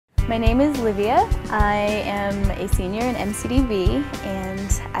My name is Livea. I am a senior in MCDV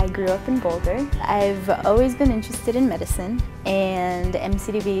and I grew up in Boulder. I've always been interested in medicine, and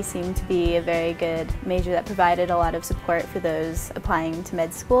MCDV seemed to be a very good major that provided a lot of support for those applying to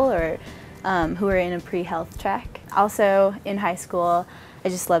med school or who are in a pre-health track. Also in high school, I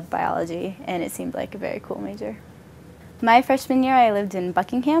just loved biology and it seemed like a very cool major. My freshman year I lived in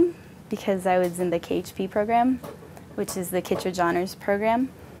Buckingham because I was in the KHP program, which is the Kittredge Honors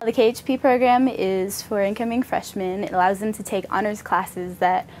program. The KHP program is for incoming freshmen. It allows them to take honors classes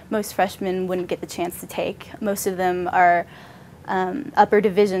that most freshmen wouldn't get the chance to take. Most of them are upper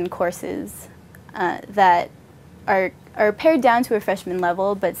division courses that are pared down to a freshman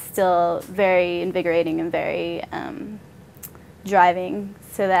level, but still very invigorating and very driving,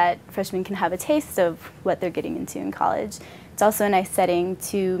 so that freshmen can have a taste of what they're getting into in college. It's also a nice setting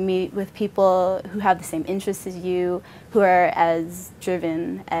to meet with people who have the same interests as you, who are as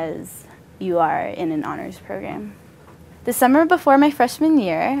driven as you are in an honors program. The summer before my freshman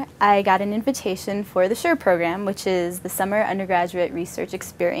year, I got an invitation for the SURE program, which is the Summer Undergraduate Research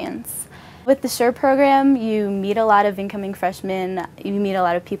Experience. With the SURE program, you meet a lot of incoming freshmen, you meet a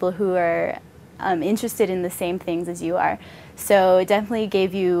lot of people who are interested in the same things as you are. So it definitely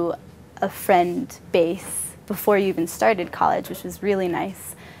gave you a friend base before you even started college, which was really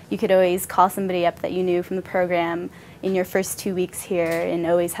nice. You could always call somebody up that you knew from the program in your first 2 weeks here and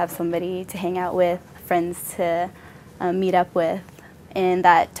always have somebody to hang out with, friends to meet up with, and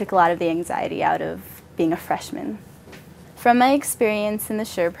that took a lot of the anxiety out of being a freshman. From my experience in the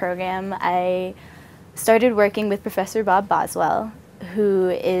SURE program, I started working with Professor Bob Boswell, who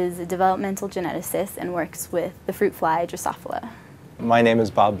is a developmental geneticist and works with the fruit fly Drosophila. My name is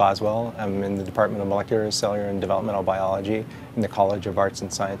Bob Boswell. I'm in the Department of Molecular, Cellular, and Developmental Biology in the College of Arts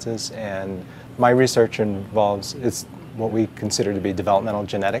and Sciences, and my research involves what we consider to be developmental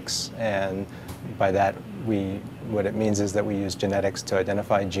genetics, and by that what it means is that we use genetics to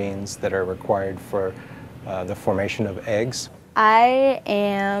identify genes that are required for the formation of eggs. I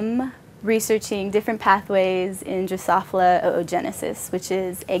am researching different pathways in Drosophila oogenesis, which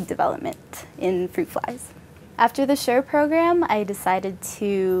is egg development in fruit flies. After the SURE program, I decided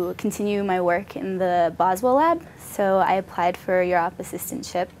to continue my work in the Boswell lab, so I applied for UROP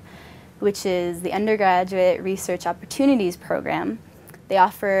assistantship, which is the Undergraduate Research Opportunities program. They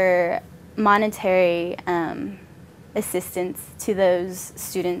offer monetary assistance to those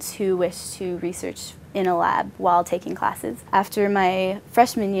students who wish to research in a lab while taking classes. After my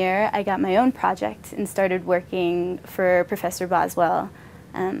freshman year, I got my own project and started working for Professor Boswell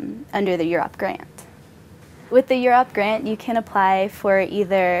under the UROP grant. With the UROP grant, you can apply for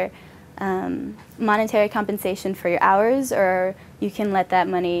either monetary compensation for your hours, or you can let that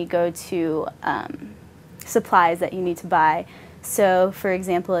money go to supplies that you need to buy. So, for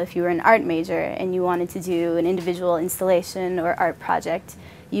example, if you were an art major and you wanted to do an individual installation or art project,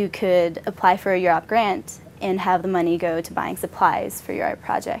 you could apply for a UROP grant and have the money go to buying supplies for your art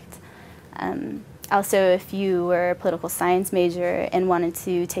project. Also, if you were a political science major and wanted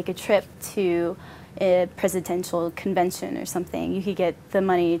to take a trip to a presidential convention or something, you could get the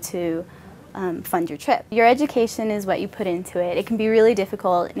money to fund your trip. Your education is what you put into it. It can be really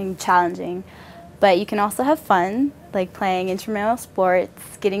difficult and challenging, but you can also have fun, like playing intramural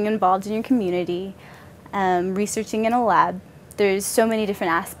sports, getting involved in your community, researching in a lab. There's so many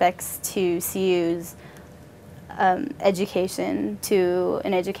different aspects to CU's education, to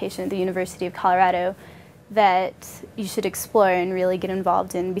an education at the University of Colorado, that you should explore and really get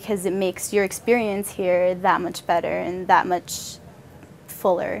involved in, because it makes your experience here that much better and that much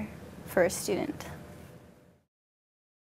fuller for a student.